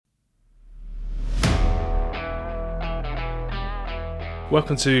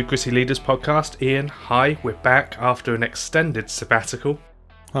Welcome to Gritty Leaders Podcast. Ian, hi, we're back after an extended sabbatical.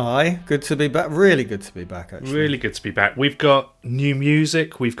 Hi, good to be back. Really good to be back, actually. Really good to be back. We've got new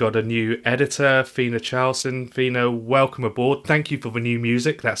music, we've got a new editor, Fina Charlson. Fina, welcome aboard. Thank you for the new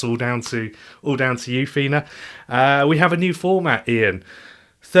music. That's all down to you, Fina. We have a new format, Ian.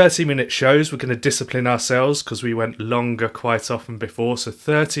 30-minute shows. We're going to discipline ourselves because we went longer quite often before. So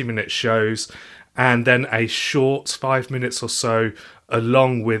 30-minute shows and then a short 5 minutes or so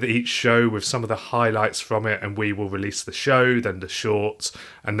along with each show with some of the highlights from it, and we will release the show, then the shorts,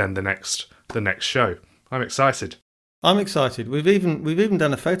 and then the next show. I'm excited. I'm excited. We've even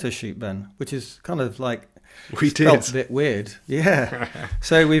done a photo shoot, Ben, which is kind of like felt a bit weird. Yeah.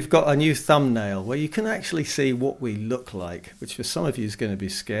 So we've got a new thumbnail where you can actually see what we look like, which for some of you is going to be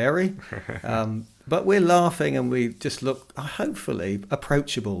scary. But we're laughing and we just look hopefully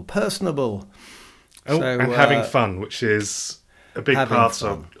approachable, personable. And having fun, which is a big part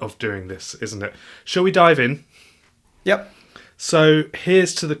of doing this, isn't it? Shall we dive in? Yep. So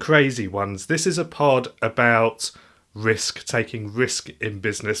here's to the crazy ones. This is a pod about risk, taking risk in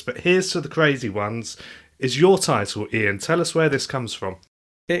business. But here's to the crazy ones is your title, Ian. Tell us where this comes from.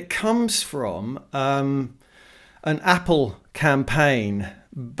 It comes from an Apple campaign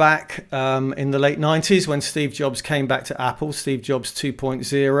back in the late 90s when Steve Jobs came back to Apple, Steve Jobs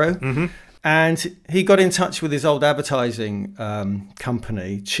 2.0. Mm-hmm. And he got in touch with his old advertising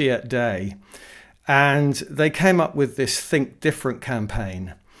company, Chiat Day, and they came up with this Think Different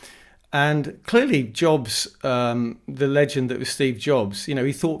campaign. And clearly Jobs, the legend that was Steve Jobs,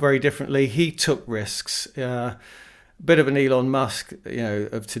 he thought very differently. He took risks, a bit of an Elon Musk,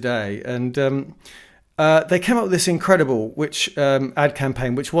 of today. And they came up with this incredible ad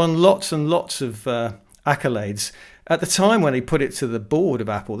campaign, which won lots and lots of accolades. At the time when he put it to the board of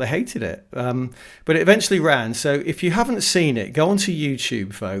Apple, they hated it. But it eventually ran. So if you haven't seen it, go onto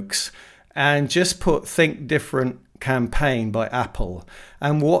YouTube, folks, and just put Think Different campaign by Apple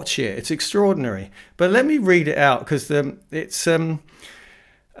and watch it. It's extraordinary. But let me read it out because it's I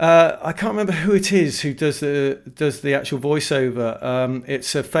can't remember who it is who does the actual voiceover.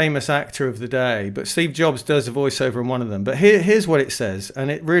 It's a famous actor of the day, but Steve Jobs does a voiceover in one of them. But here's what it says,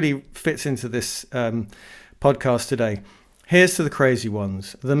 and it really fits into this podcast today. Here's to the crazy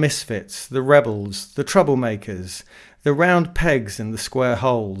ones, the misfits, the rebels, the troublemakers, the round pegs in the square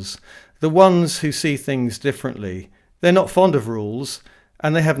holes, the ones who see things differently. They're not fond of rules,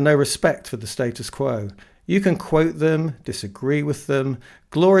 and they have no respect for the status quo. You can quote them, disagree with them,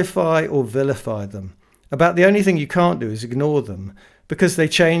 glorify or vilify them. About the only thing you can't do is ignore them, because they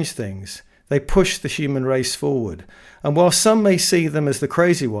change things. They push the human race forward. And while some may see them as the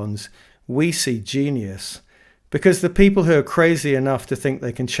crazy ones, we see genius. Because the people who are crazy enough to think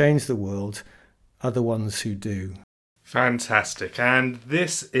they can change the world are the ones who do. Fantastic. And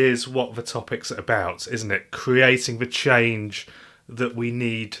this is what the topic's about, isn't it? Creating the change that we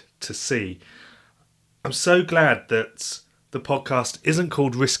need to see. I'm so glad that the podcast isn't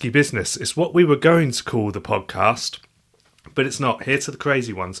called Risky Business. It's what we were going to call the podcast, but it's not. Here to the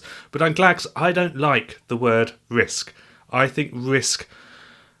crazy ones. But I'm glad because I don't like the word risk. I think risk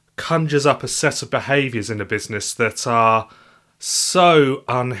conjures up a set of behaviours in a business that are so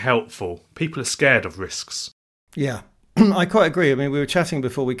unhelpful. People are scared of risks. Yeah, I quite agree. I mean, we were chatting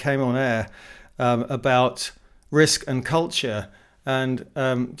before we came on air about risk and culture, and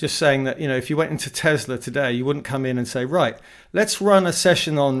just saying that, if you went into Tesla today, you wouldn't come in and say, right, let's run a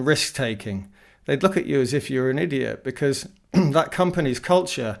session on risk taking. They'd look at you as if you're an idiot, because that company's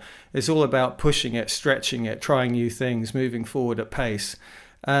culture is all about pushing it, stretching it, trying new things, moving forward at pace.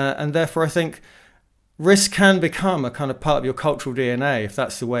 And therefore, I think risk can become a kind of part of your cultural DNA if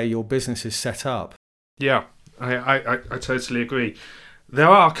that's the way your business is set up. Yeah, I totally agree. There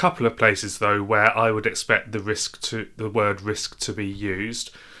are a couple of places, though, where I would expect the word risk to be used.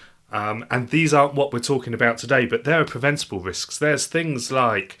 And these aren't what we're talking about today, but there are preventable risks. There's things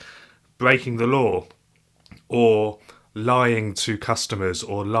like breaking the law or lying to customers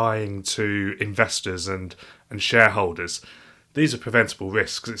or lying to investors and shareholders. These are preventable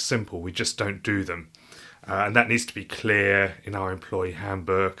risks. It's simple. We just don't do them. And that needs to be clear in our employee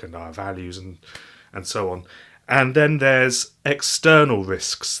handbook and our values and so on. And then there's external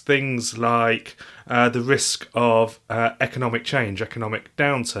risks, things like the risk of economic change, economic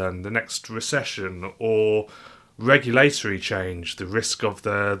downturn, the next recession, or regulatory change, the risk of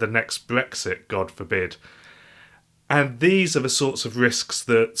the next Brexit, God forbid. And these are the sorts of risks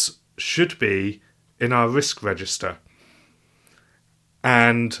that should be in our risk register.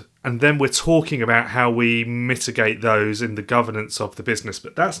 And then we're talking about how we mitigate those in the governance of the business.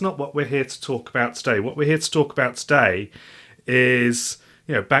 But that's not what we're here to talk about today. What we're here to talk about today is,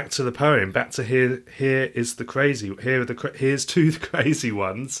 back to the poem, back to here's to the crazy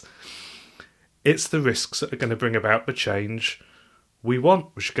ones. It's the risks that are going to bring about the change we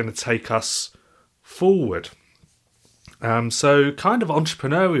want, which are going to take us forward. So kind of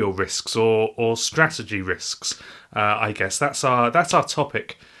entrepreneurial risks or strategy risks, I guess. That's our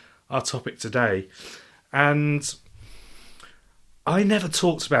topic today. And I never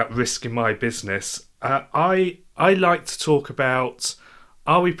talked about risk in my business. I like to talk about,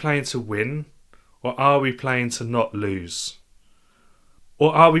 are we playing to win or are we playing to not lose?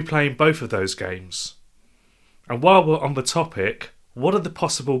 Or are we playing both of those games? And while we're on the topic, what are the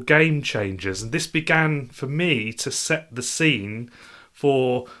possible game changers? And this began for me to set the scene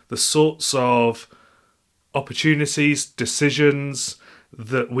for the sorts of opportunities, decisions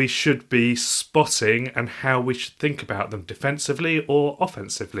that we should be spotting and how we should think about them defensively or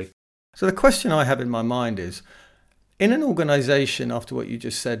offensively. So the question I have in my mind is, in an organisation, after what you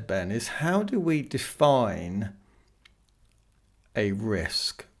just said, Ben, is how do we define a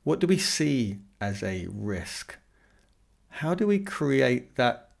risk? What do we see as a risk? How do we create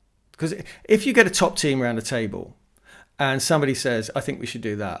that? Because if you get a top team around a table and somebody says, I think we should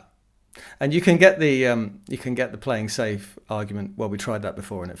do that, and you can get the playing safe argument, well, we tried that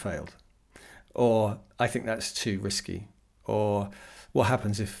before and it failed. Or I think that's too risky. Or what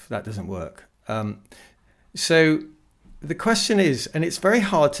happens if that doesn't work? So the question is, and it's very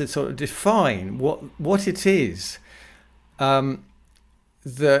hard to sort of define what it is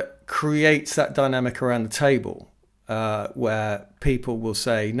that creates that dynamic around the table, where people will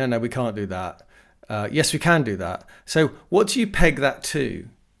say, no, we can't do that. Yes, we can do that. So what do you peg that to?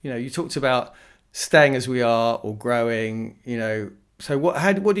 You talked about staying as we are or growing, so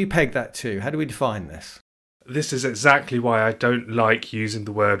what do you peg that to? How do we define this? This is exactly why I don't like using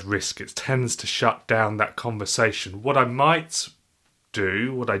the word risk. It tends to shut down that conversation. What I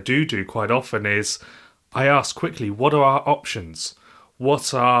do quite often is I ask quickly, what are our options?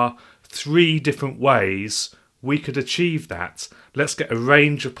 What are 3 different ways we could achieve that? Let's get a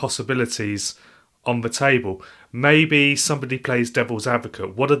range of possibilities on the table. Maybe somebody plays devil's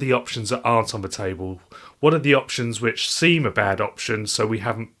advocate. What are the options that aren't on the table? What are the options which seem a bad option, so we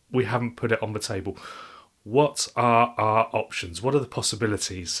haven't put it on the table? What are our options? What are the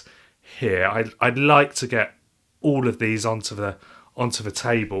possibilities here? I'd like to get all of these onto the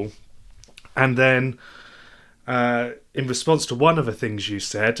table. And then in response to one of the things you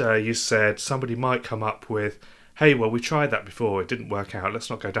said somebody might come up with, hey, well, we tried that before, it didn't work out, let's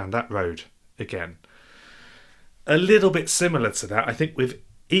not go down that road again. A little bit similar to that, I think with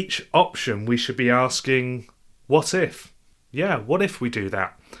each option we should be asking, what if? Yeah, what if we do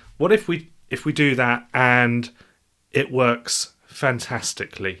that? What if we do that and it works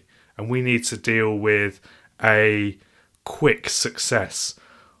fantastically and we need to deal with a quick success?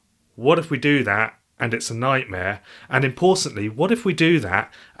 What if we do that and it's a nightmare? And importantly, what if we do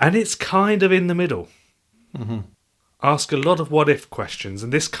that and it's kind of in the middle? Mm-hmm. Ask a lot of what if questions,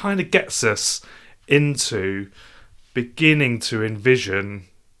 and this kind of gets us into beginning to envision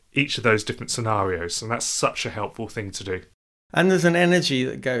each of those different scenarios, and that's such a helpful thing to do. And there's an energy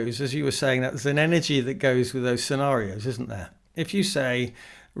that goes, as you were saying, that there's an energy that goes with those scenarios, isn't there? If you say,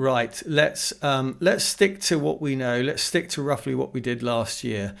 right, let's stick to what we know, let's stick to roughly what we did last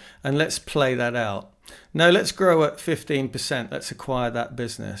year, and let's play that out. No, let's grow at 15%, let's acquire that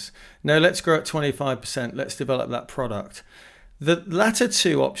business. No, let's grow at 25%, let's develop that product. The latter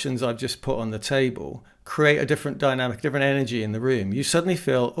 2 options I've just put on the table create a different dynamic, different energy in the room. You suddenly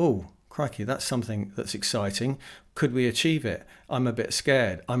feel, oh, crikey, that's something that's exciting. Could we achieve it? I'm a bit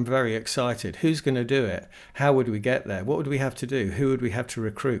scared. I'm very excited. Who's going to do it? How would we get there? What would we have to do? Who would we have to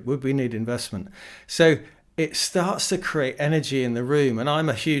recruit? Would we need investment? So it starts to create energy in the room. And I'm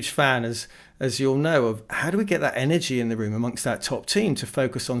a huge fan, as you'll know, of how do we get that energy in the room amongst that top team to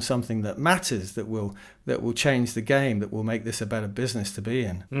focus on something that matters, that will change the game, that will make this a better business to be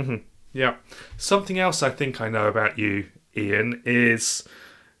in. Mm-hmm. Yeah. Something else I think I know about you, Ian, is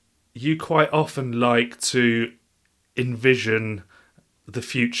you quite often like to envision the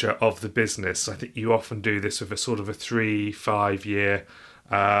future of the business. I think you often do this with a sort of a 3-5 year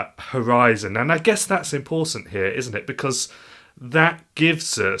horizon. And I guess that's important here, isn't it? Because that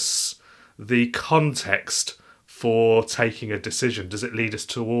gives us the context for taking a decision. Does it lead us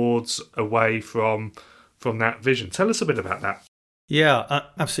towards, away from that vision? Tell us a bit about that. Yeah,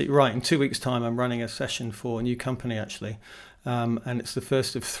 absolutely right. In 2 weeks' time, I'm running a session for a new company, actually. And it's the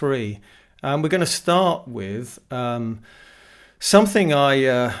first of 3. We're going to start with something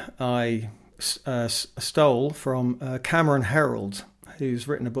I stole from Cameron Herold, who's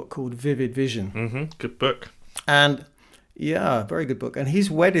written a book called Vivid Vision. Mm-hmm. Good book. And Yeah, very good book. And he's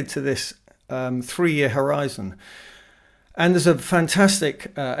wedded to this 3-year horizon. And there's a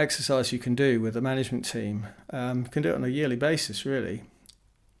fantastic exercise you can do with a management team. You can do it on a yearly basis, really.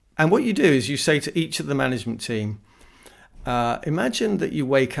 And what you do is you say to each of the management team, imagine that you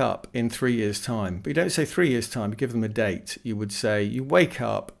wake up in 3 years' time. But you don't say 3 years' time, you give them a date. You would say you wake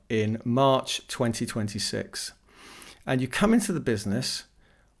up in March 2026. And you come into the business,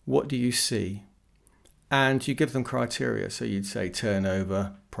 what do you see? And you give them criteria. So you'd say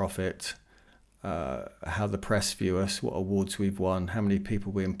turnover, profit, how the press view us, what awards we've won, how many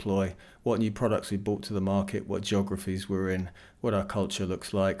people we employ, what new products we've brought to the market, what geographies we're in, what our culture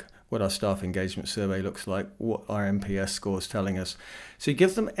looks like, what our staff engagement survey looks like, what our NPS score is telling us. So you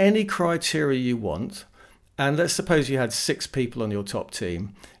give them any criteria you want. And let's suppose you had 6 people on your top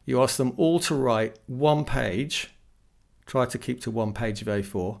team. You ask them all to write 1 page, try to keep to 1 page of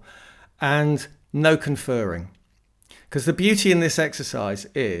A4, and no conferring. Because the beauty in this exercise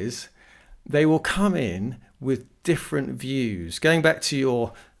is they will come in with different views. Going back to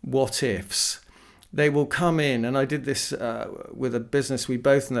your what ifs, they will come in, and I did this with a business we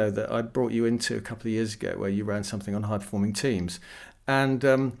both know that I brought you into a couple of years ago where you ran something on high-performing teams. And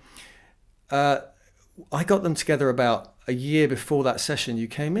I got them together about a year before that session you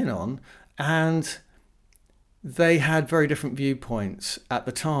came in on, and they had very different viewpoints at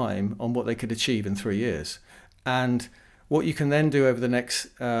the time on what they could achieve in 3 years. And what you can then do over the next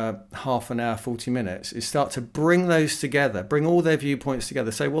half an hour, 40 minutes, is start to bring those together, bring all their viewpoints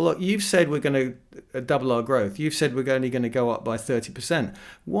together. Say, well, look, you've said we're going to double our growth. You've said we're only going to go up by 30%.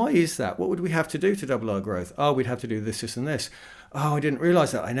 Why is that? What would we have to do to double our growth? Oh, we'd have to do this, this, and this. Oh, I didn't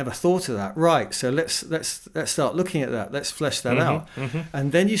realize that. I never thought of that. Right. So let's start looking at that. Let's flesh that out.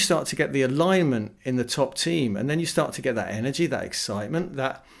 And then you start to get the alignment in the top team. And then you start to get that energy, that excitement,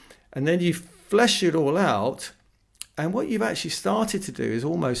 and then you flesh it all out. And what you've actually started to do is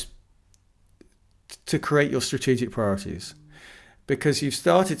almost to create your strategic priorities, because you've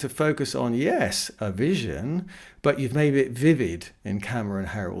started to focus on, yes, a vision, but you've made it vivid, in Cameron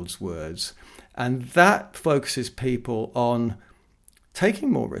Herold's words. And that focuses people on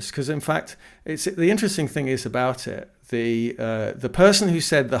taking more risks. Because in fact, the interesting thing is about it, the person who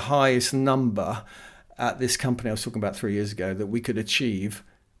said the highest number at this company I was talking about 3 years ago that we could achieve,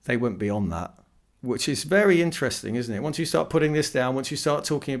 they went beyond that. Which is very interesting, isn't it? Once you start putting this down, once you start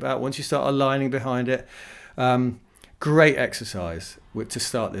talking about, once you start aligning behind it, great exercise to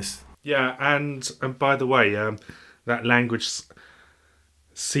start this. Yeah, and by the way, that language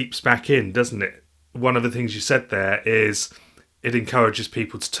seeps back in, doesn't it? One of the things you said there is it encourages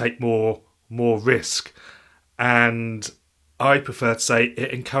people to take more risk, and I prefer to say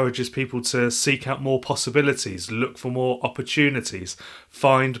it encourages people to seek out more possibilities, look for more opportunities,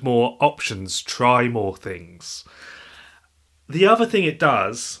 find more options, try more things. The other thing it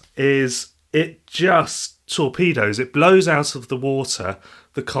does is it just torpedoes, it blows out of the water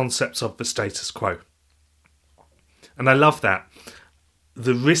the concept of the status quo. And I love that.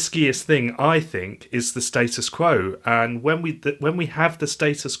 The riskiest thing, I think, is the status quo. And when we have the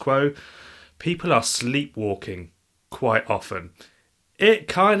status quo, people are sleepwalking quite often. It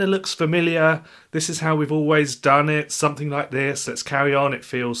kind of looks familiar. This is how we've always done it. Something like this. Let's carry on. It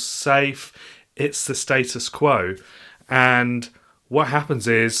feels safe. It's the status quo. And what happens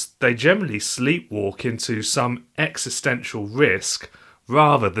is they generally sleepwalk into some existential risk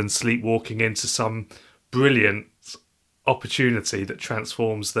rather than sleepwalking into some brilliant opportunity that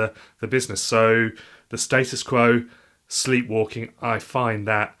transforms the business. So the status quo, sleepwalking, I find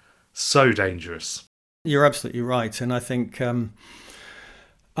that so dangerous. You're absolutely right. And I think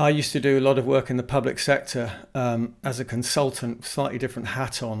I used to do a lot of work in the public sector as a consultant, slightly different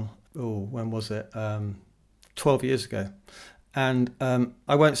hat on. When was it? 12 years ago. And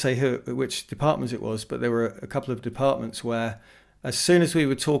I won't say which departments it was, but there were a couple of departments where as soon as we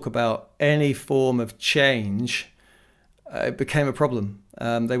would talk about any form of change, it became a problem.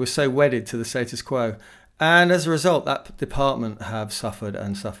 They were so wedded to the status quo. And as a result, that department have suffered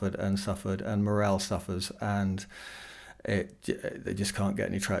and suffered and suffered, and morale suffers, and they just can't get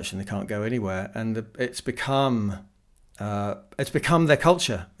any traction. They can't go anywhere, and it's become their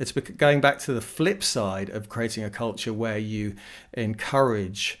culture. It's going back to the flip side of creating a culture where you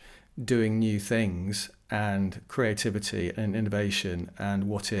encourage doing new things and creativity and innovation and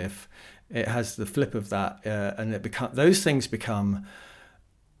what if. It has the flip of that, and those things become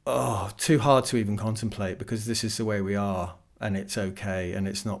too hard to even contemplate, because this is the way we are, and it's okay, and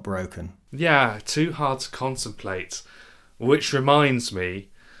it's not broken. Yeah, too hard to contemplate. Which reminds me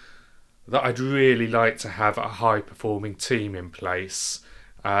that I'd really like to have a high-performing team in place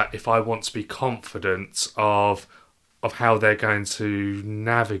if I want to be confident of of how they're going to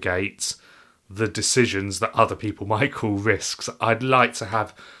navigate the decisions that other people might call risks. I'd like to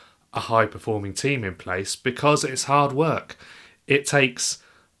have a high-performing team in place because it's hard work. It takes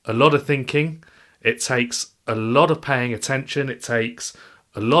a lot of thinking. It takes a lot of paying attention. It takes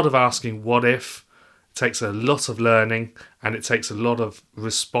a lot of asking what if. It takes a lot of learning, and it takes a lot of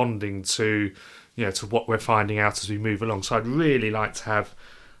responding to, to what we're finding out as we move along. So I'd really like to have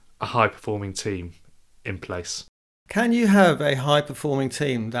a high-performing team in place. Can you have a high-performing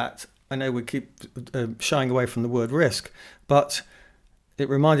team that, I know we keep shying away from the word risk, but it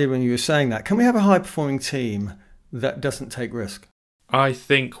reminded me when you were saying that, can we have a high-performing team that doesn't take risk? I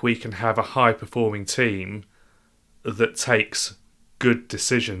think we can have a high-performing team that takes good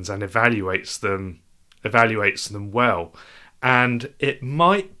decisions and evaluates them well. And it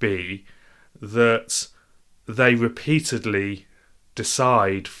might be that they repeatedly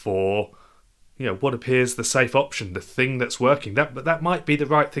decide for what appears the safe option, the thing that's working. But that might be the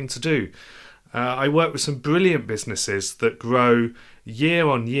right thing to do. I work with some brilliant businesses that grow year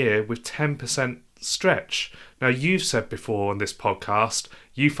on year with 10% stretch. Now, you've said before on this podcast,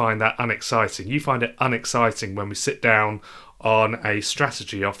 you find that unexciting. You find it unexciting when we sit down on a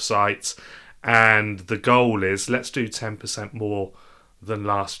strategy offsite and the goal is let's do 10% more than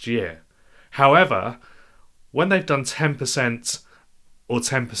last year. However, when they've done 10% or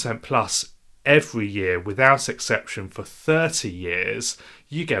 10% plus every year without exception for 30 years,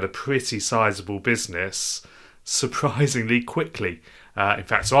 you get a pretty sizable business surprisingly quickly. In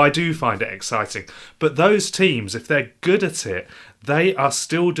fact, so I do find it exciting. But those teams, if they're good at it, they are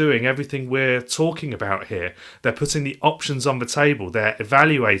still doing everything we're talking about here. They're putting the options on the table. They're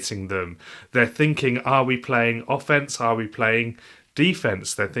evaluating them. They're thinking, are we playing offense? Are we playing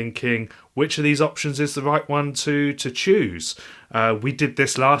defense? They're thinking, which of these options is the right one to choose? We did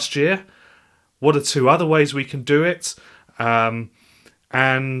this last year. What are two other ways we can do it? And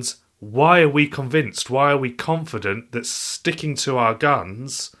why are we convinced? Why are we confident that sticking to our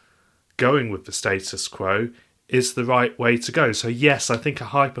guns, going with the status quo, is the right way to go? So yes, I think a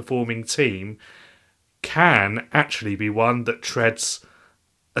high-performing team can actually be one that treads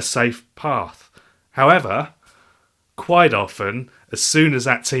a safe path. However, quite often, as soon as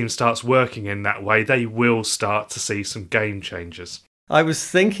that team starts working in that way, they will start to see some game changers. I was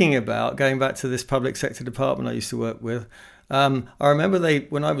thinking about going back to this public sector department I used to work with. I remember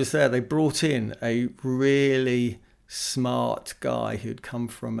when I was there, they brought in a really smart guy who'd come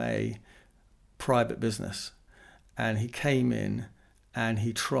from a private business. And he came in and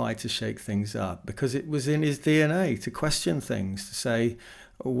he tried to shake things up because it was in his DNA to question things, to say,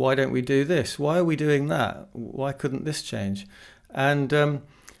 why don't we do this? Why are we doing that? Why couldn't this change? And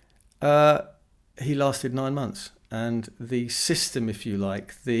he lasted 9 months. And the system, if you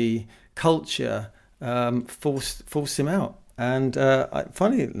like, the culture forced him out. And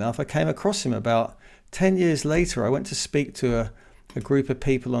funny enough, I came across him about 10 years later. I went to speak to a group of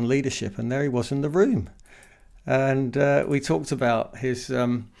people on leadership, and there he was in the room. And we talked about his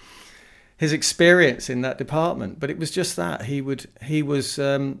experience in that department. But it was just that he was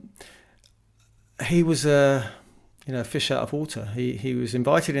a fish out of water. He was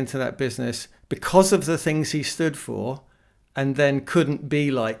invited into that business because of the things he stood for, and then couldn't be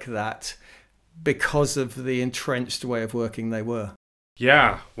like that because of the entrenched way of working they were.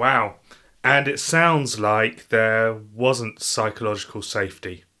 Yeah, wow. And it sounds like there wasn't psychological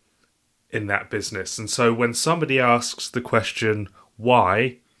safety in that business. And so when somebody asks the question,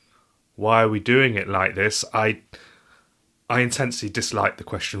 why are we doing it like this? I intensely dislike the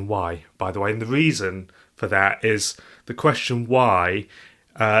question why, by the way. And the reason for that is the question why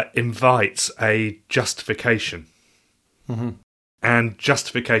invites a justification. Mm-hmm. And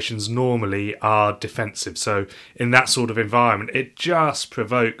justifications normally are defensive. So in that sort of environment, it just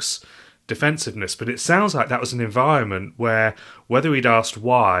provokes defensiveness. But it sounds like that was an environment where whether he'd asked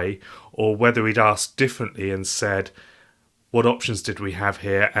why or whether he'd asked differently and said, what options did we have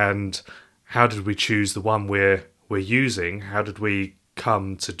here and how did we choose the one we're using? How did we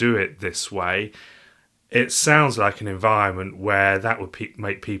come to do it this way? It sounds like an environment where that would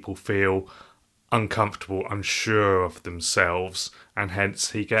make people feel uncomfortable, unsure of themselves, and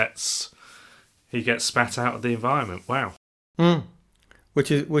hence he gets spat out of the environment. Wow.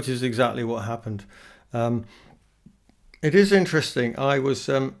 Which is exactly what happened. It is interesting. I was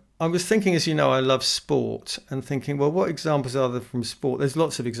thinking, as you know, I love sport, and thinking, well, what examples are there from sport? There's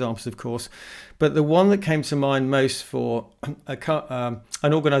lots of examples, of course, but the one that came to mind most for an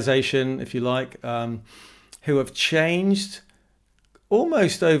organisation, if you like, who have changed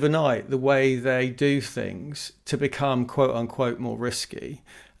almost overnight the way they do things to become quote unquote more risky.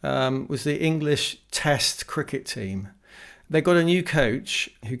 was the English Test cricket team. They got a new coach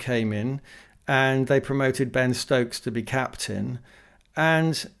who came in, and they promoted Ben Stokes to be captain.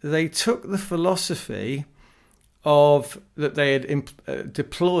 And they took the philosophy of that they had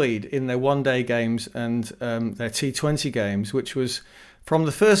deployed in their one-day games and their T20 games, which was from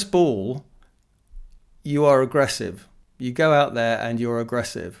the first ball, you are aggressive. You go out there and you're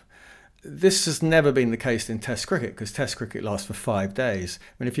aggressive. This has never been the case in Test cricket, because Test cricket lasts for 5 days.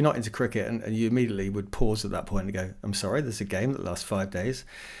 I mean, if you're not into cricket, and you immediately would pause at that point and go, I'm sorry, there's a game that lasts 5 days.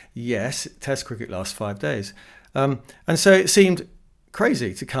 Yes, Test cricket lasts 5 days. And so it seemed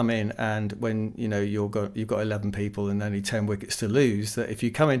crazy to come in, and when you've got 11 people and only 10 wickets to lose, that if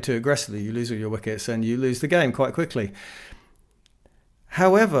you come in too aggressively, you lose all your wickets and you lose the game quite quickly.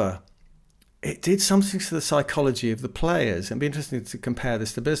 However, it did something to the psychology of the players. It'd be interesting to compare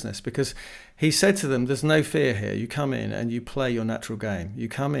this to business, because he said to them, there's no fear here. You come in and you play your natural game. You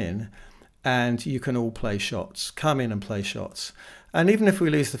come in and you can all play shots. Come in and play shots. And even if we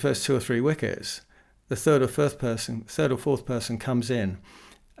lose the first 2 or 3 wickets, the third or fourth person comes in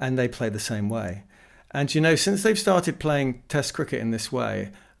and they play the same way. And since they've started playing Test cricket in this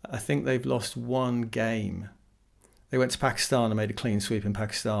way, I think they've lost 1 game. They went to Pakistan and made a clean sweep in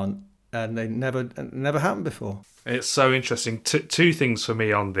Pakistan, and they never happened before. It's so interesting. Two things for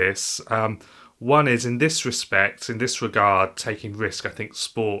me on this. One is, in this regard, taking risk. I think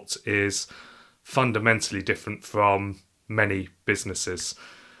sport is fundamentally different from many businesses.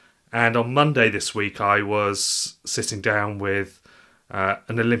 And on Monday this week, I was sitting down with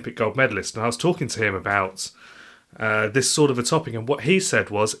an Olympic gold medalist, and I was talking to him about this sort of a topic. And what he said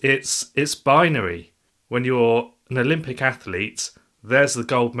was, it's binary. When you're an Olympic athlete, there's the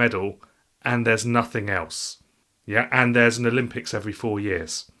gold medal and there's nothing else. Yeah, and there's an Olympics every 4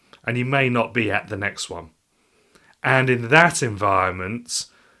 years, and you may not be at the next one. And in that environment,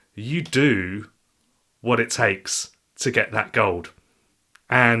 you do what it takes to get that gold.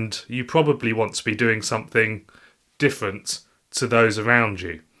 And you probably want to be doing something different to those around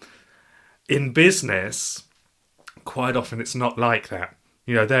you. In business, quite often it's not like that.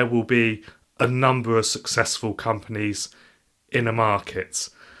 There will be a number of successful companies in a market,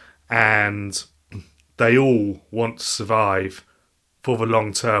 and they all want to survive for the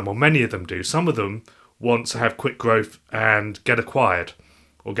long term, or many of them do. Some of them want to have quick growth and get acquired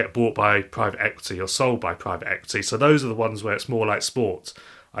or get bought by private equity or sold by private equity. So those are the ones where it's more like sport,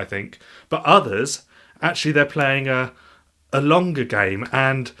 I think. But others, actually, they're playing a longer game.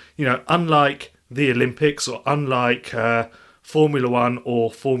 And, unlike the Olympics or unlike Formula One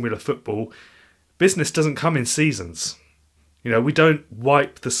or Formula Football, business doesn't come in seasons. We don't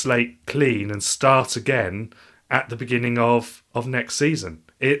wipe the slate clean and start again at the beginning of next season.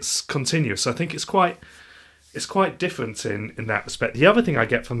 It's continuous. I think it's quite different in that respect. The other thing I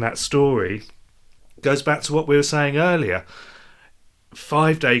get from that story goes back to what we were saying earlier.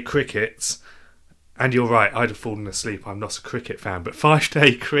 5-day cricket, and you're right, I'd have fallen asleep. I'm not a cricket fan, but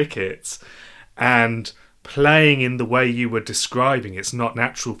 5-day cricket and playing in the way you were describing, it's not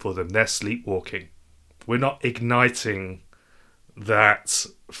natural for them. They're sleepwalking. We're not igniting that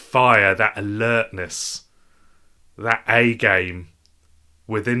fire, that alertness, that A game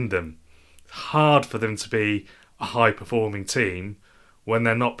within them. Hard for them to be a high-performing team when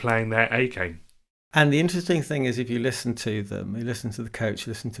they're not playing their A game. And the interesting thing is, if you listen to them, you listen to the coach,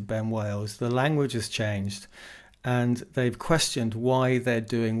 you listen to Ben Wales, the language has changed, and they've questioned why they're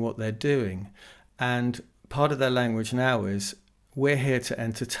doing what they're doing. And part of their language now is, we're here to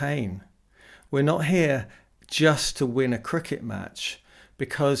entertain. We're not here just to win a cricket match,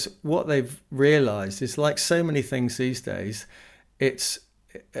 because what they've realised is, like so many things these days, it's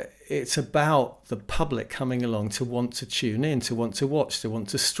about the public coming along to want to tune in, to want to watch, to want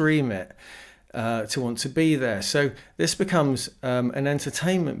to stream it, to want to be there. So this becomes an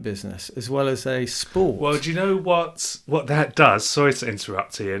entertainment business as well as a sport. Well, do you know what that does? Sorry to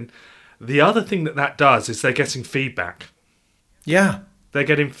interrupt, Ian. The other thing that does is they're getting feedback. Yeah. They're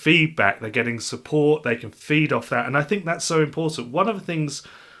getting feedback, they're getting support, they can feed off that. And I think that's so important. One of the things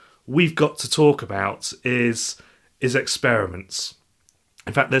we've got to talk about is experiments.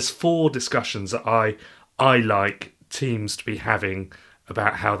 In fact, there's 4 discussions that I like teams to be having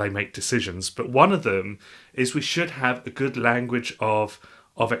about how they make decisions. But one of them is we should have a good language of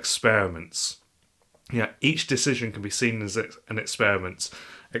experiments. Each decision can be seen as an experiment.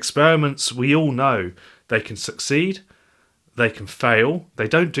 Experiments, we all know, they can succeed, they can fail, they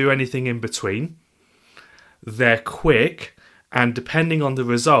don't do anything in between, they're quick, and depending on the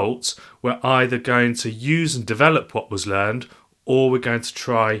results, we're either going to use and develop what was learned, or we're going to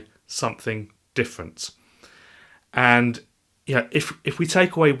try something different. And, if we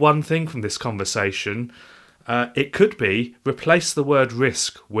take away one thing from this conversation, it could be replace the word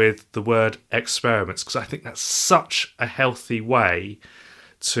risk with the word experiments, because I think that's such a healthy way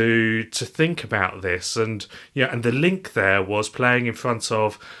to think about this. And and the link there was playing in front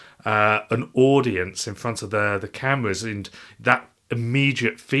of an audience, in front of the cameras, and that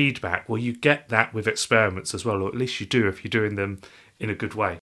immediate feedback. Well, you get that with experiments as well, or at least you do if you're doing them in a good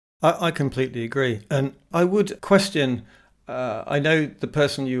way. I completely agree, and I would question. I know the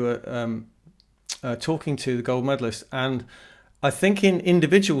person you were talking to, the gold medalist, and I think in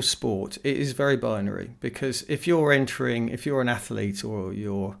individual sport it is very binary, because if you're an athlete, or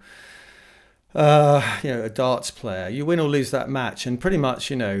you're a darts player, you win or lose that match, and pretty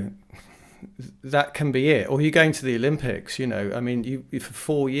much that can be it. Or you're going to the Olympics, you for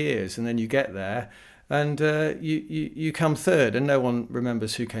 4 years, and then you get there, and you come third, and no one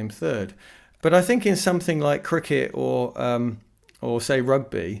remembers who came third. But I think in something like cricket or say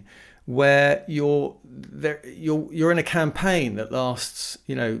rugby, where you're in a campaign that lasts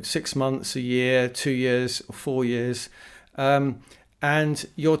 6 months, a year, 2 years, or 4 years, and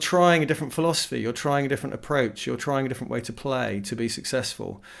you're trying a different philosophy, you're trying a different approach, you're trying a different way to play to be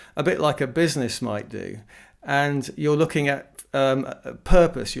successful, a bit like a business might do. And you're looking at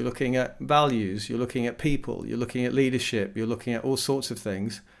purpose, you're looking at values, you're looking at people, you're looking at leadership, you're looking at all sorts of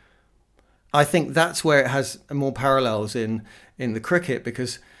things. I think that's where it has more parallels in the cricket,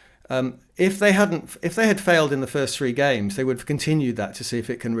 because if they had failed in the first 3 games, they would have continued that to see if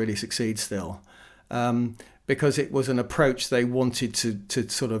it can really succeed still, because it was an approach they wanted to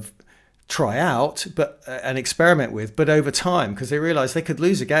sort of try out and experiment with, but over time, because they realised they could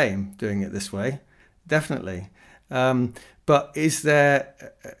lose a game doing it this way, definitely. But is there,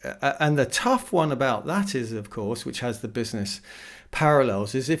 and the tough one about that is, of course, which has the business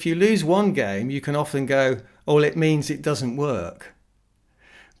parallels, is if you lose one game, you can often go, oh, it means it doesn't work.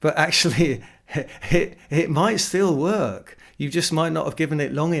 But actually, it might still work. You just might not have given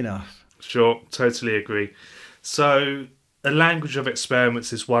it long enough. Sure, totally agree. So a language of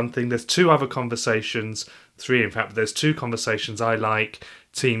experiments is one thing. There's 2 other conversations, 3 in fact, but there's 2 conversations I like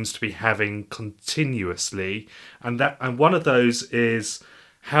teams to be having continuously. And one of those is,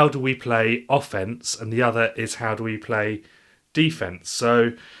 how do we play offense? And the other is, how do we play defense?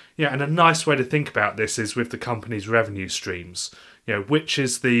 So, and a nice way to think about this is with the company's revenue streams. Which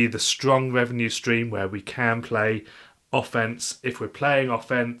is the strong revenue stream where we can play offense? If we're playing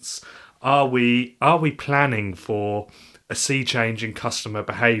offense, are we planning for a sea change in customer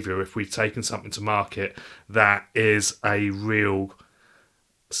behaviour if we've taken something to market that is a real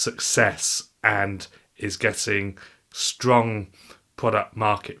success and is getting strong product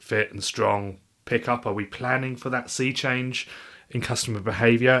market fit and strong pickup? Are we planning for that sea change in customer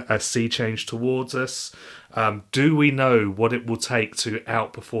behaviour, a sea change towards us? Do we know what it will take to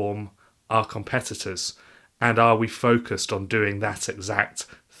outperform our competitors? And are we focused on doing that exact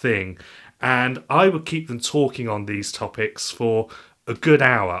thing? And I would keep them talking on these topics for a good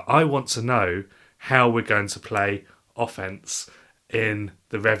hour. I want to know how we're going to play offense in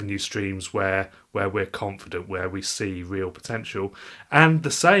the revenue streams where we're confident, where we see real potential. And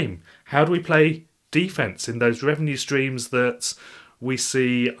the same, how do we play defense in those revenue streams that we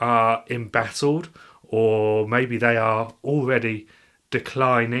see are embattled, or maybe they are already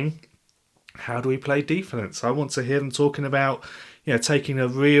declining? How do we play defense? I want to hear them talking about taking a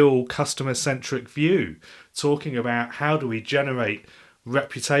real customer-centric view, talking about how do we generate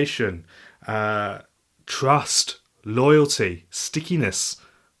reputation, trust, loyalty, stickiness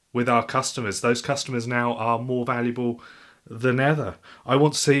with our customers. Those customers now are more valuable than ever. I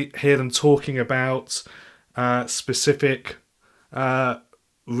want to hear them talking about specific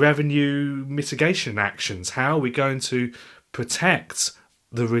revenue mitigation actions. How are we going to protect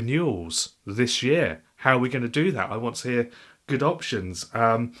the renewals this year? How are we going to do that? I want to hear good options.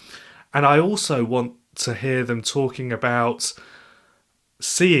 And I also want to hear them talking about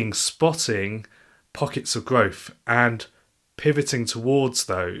spotting pockets of growth and pivoting towards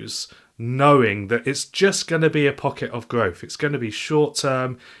those, knowing that it's just going to be a pocket of growth. It's going to be short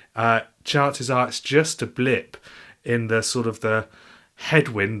term. Chances are it's just a blip in the sort of the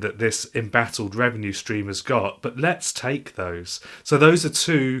headwind that this embattled revenue stream has got, but let's take those. So those are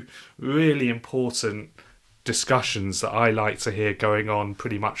 2 really important discussions that I like to hear going on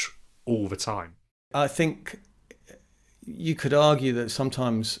pretty much all the time. I think you could argue that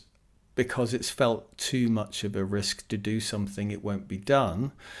sometimes, because it's felt too much of a risk to do something, it won't be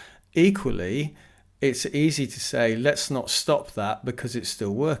done. Equally, it's easy to say, let's not stop that because it's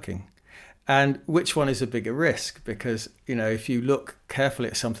still working. And which one is a bigger risk? Because, if you look carefully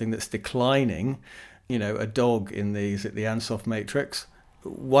at something that's declining, a dog in the Ansoff Matrix.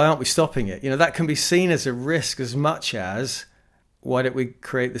 Why aren't we stopping it? That can be seen as a risk as much as, why don't we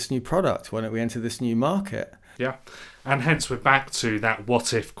create this new product? Why don't we enter this new market? Yeah, and hence we're back to that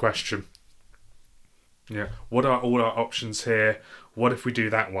what if question. Yeah, what are all our options here? What if we do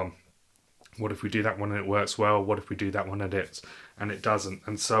that one? What if we do that one and it works well? What if we do that one and it doesn't?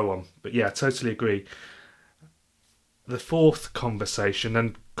 And so on. But yeah, totally agree. The fourth conversation,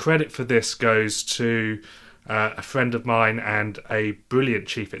 and credit for this goes to a friend of mine and a brilliant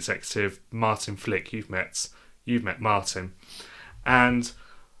chief executive, Martin Flick. You've met Martin. And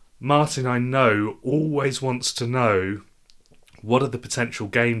Martin, I know, always wants to know what are the potential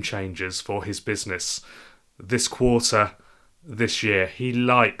game changers for his business this quarter, this year. He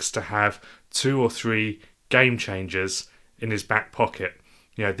likes to have 2 or 3 game changers in his back pocket.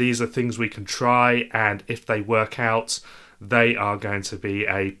 These are things we can try, and if they work out, they are going to be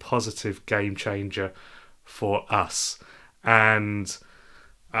a positive game changer for us. And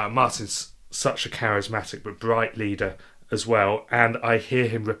Martin's such a charismatic but bright leader as well, and I hear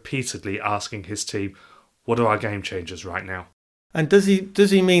him repeatedly asking his team, what are our game changers right now? And does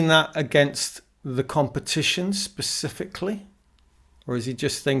he mean that against the competition specifically? Or is he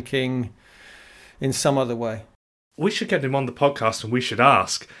just thinking in some other way? We should get him on the podcast and we should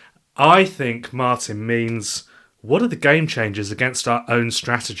ask. I think Martin means, what are the game changers against our own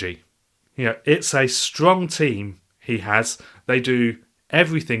strategy? It's a strong team he has. They do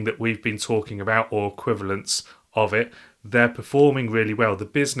everything that we've been talking about, or equivalents of it. They're performing really well. The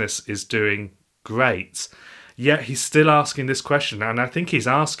business is doing great. Yet he's still asking this question. And I think he's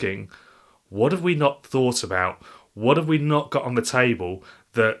asking, what have we not thought about? What have we not got on the table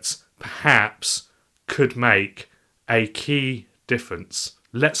that perhaps could make a key difference?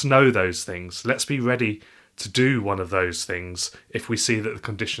 Let's know those things. Let's be ready to do one of those things if we see that the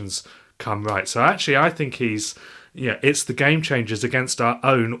conditions come right. So actually, I think it's the game changers against our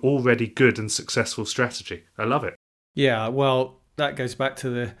own already good and successful strategy. I love it. Yeah, well, that goes back to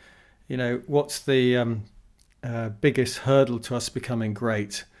the, what's the biggest hurdle to us becoming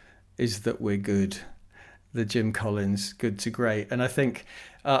great is that we're good. The Jim Collins, good to great. And I think,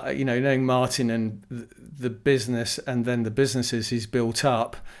 knowing Martin and the business and then the businesses he's built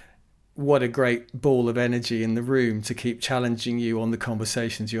up, what a great ball of energy in the room to keep challenging you on the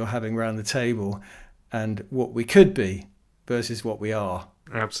conversations you're having around the table and what we could be versus what we are.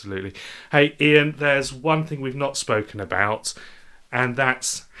 Absolutely. Hey, Ian, there's one thing we've not spoken about, and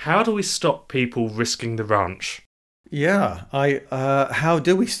that's, how do we stop people risking the ranch? Yeah, how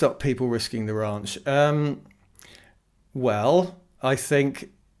do we stop people risking the ranch? Well, I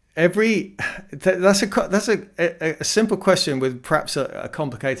think that's a simple question with perhaps a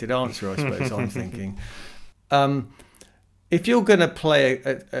complicated answer, I suppose. I'm thinking, if you're going to play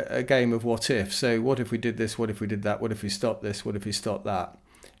a game of what if, so what if we did this, what if we did that, what if we stopped this, what if we stopped that,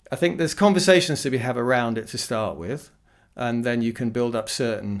 I think there's conversations to be had around it to start with, and then you can build up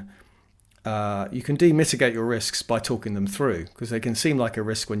certain. You can demitigate your risks by talking them through, because they can seem like a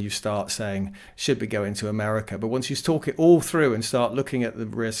risk when you start saying, should we go into America? But once you talk it all through and start looking at the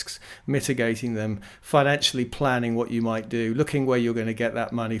risks, mitigating them, financially planning what you might do, looking where you're going to get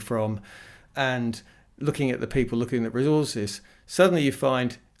that money from, and looking at the people, looking at resources, suddenly you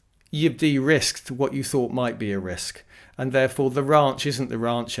find you've de-risked what you thought might be a risk. And therefore the ranch isn't the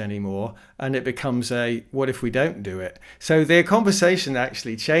ranch anymore, and it becomes a, what if we don't do it? So the conversation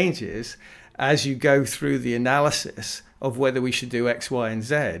actually changes as you go through the analysis of whether we should do X, Y, and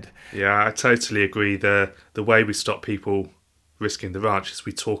Z. Yeah, I totally agree. The way we stop people risking the ranch is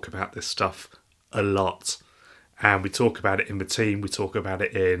we talk about this stuff a lot. And we talk about it in the team, we talk about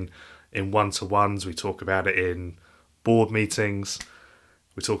it in one-to-ones, we talk about it in board meetings,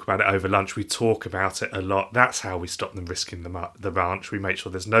 we talk about it over lunch, we talk about it a lot. That's how we stop them risking the ranch. We make sure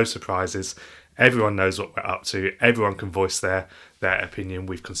there's no surprises. Everyone knows what we're up to. Everyone can voice their opinion.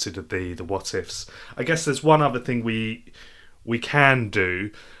 We've considered the what ifs. I guess there's one other thing we can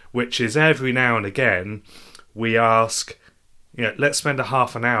do, which is every now and again we ask, let's spend a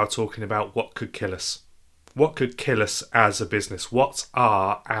half an hour talking about what could kill us. What could kill us as a business? What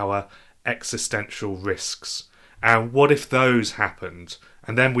are our existential risks? And what if those happened?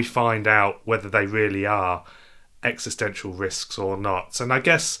 And then we find out whether they really are existential risks or not. And I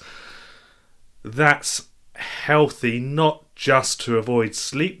guess that's healthy, not just to avoid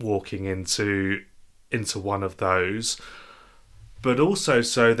sleepwalking into one of those, but also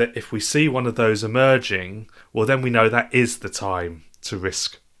so that if we see one of those emerging, well, then we know that is the time to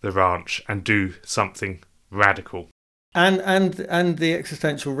risk the ranch and do something radical. And the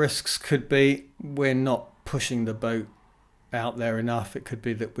existential risks could be, we're not pushing the boat out there enough. It could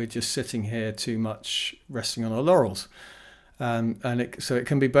be that we're just sitting here too much resting on our laurels. So it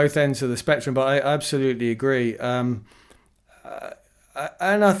can be both ends of the spectrum, but I absolutely agree. And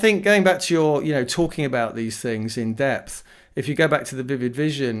I think going back to your, talking about these things in depth, if you go back to the Vivid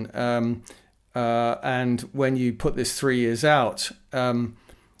Vision, and when you put this 3 years out,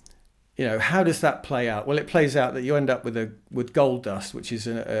 how does that play out? Well, it plays out that you end up with Gold Dust, which is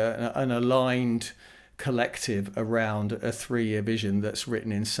an aligned collective around a 3-year vision that's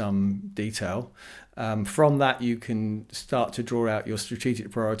written in some detail. From that, you can start to draw out your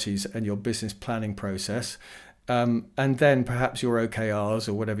strategic priorities and your business planning process. And then perhaps your OKRs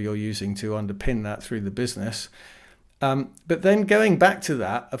or whatever you're using to underpin that through the business. But then going back to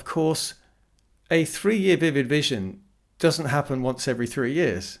that, of course, a 3-year Vivid Vision doesn't happen once every 3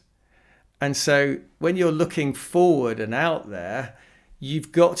 years. And so when you're looking forward and out there,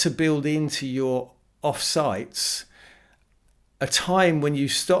 you've got to build into your offsites a time when you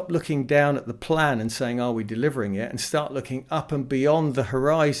stop looking down at the plan and saying, are we delivering it? And start looking up and beyond the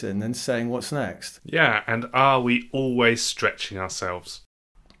horizon and saying, what's next? Yeah, and are we always stretching ourselves?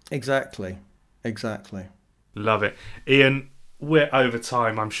 Exactly. Love it. Ian, we're over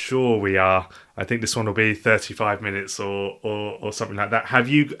time. I'm sure we are. I think this one will be 35 minutes or something like that. Have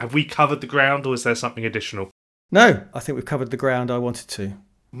we covered the ground, or is there something additional? No, I think we've covered the ground I wanted to.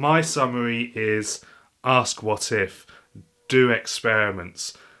 My summary is ask what if, do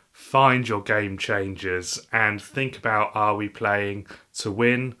experiments, find your game changers, and think about, are we playing to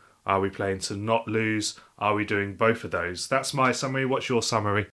win? Are we playing to not lose? Are we doing both of those? That's my summary. What's your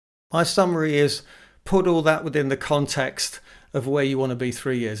summary? My summary is put all that within the context of where you want to be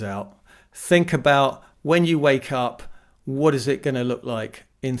 3 years out. Think about when you wake up, what is it going to look like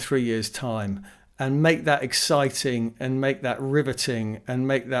in 3 years' time? And make that exciting and make that riveting and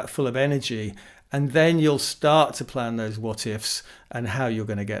make that full of energy. And then you'll start to plan those what ifs and how you're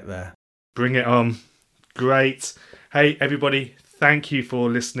going to get there. Bring it on. Great. Hey, everybody, thank you for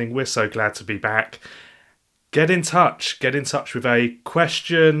listening. We're so glad to be back. Get in touch. Get in touch with a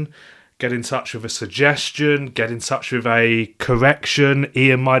question. Get in touch with a suggestion. Get in touch with a correction.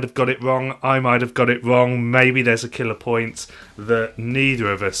 Ian might have got it wrong. I might have got it wrong. Maybe there's a killer point that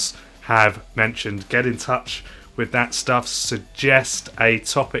neither of us have mentioned. Get in touch with that stuff. Suggest a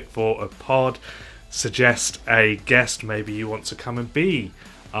topic for a pod. Suggest a guest. Maybe you want to come and be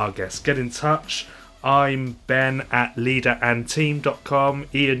our guest. Get in touch. I'm Ben at leaderandteam.com.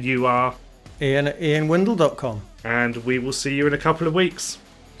 Ian, you are? Ian at ianwindle.com. And we will see you in a couple of weeks.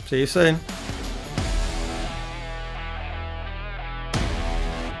 See you soon.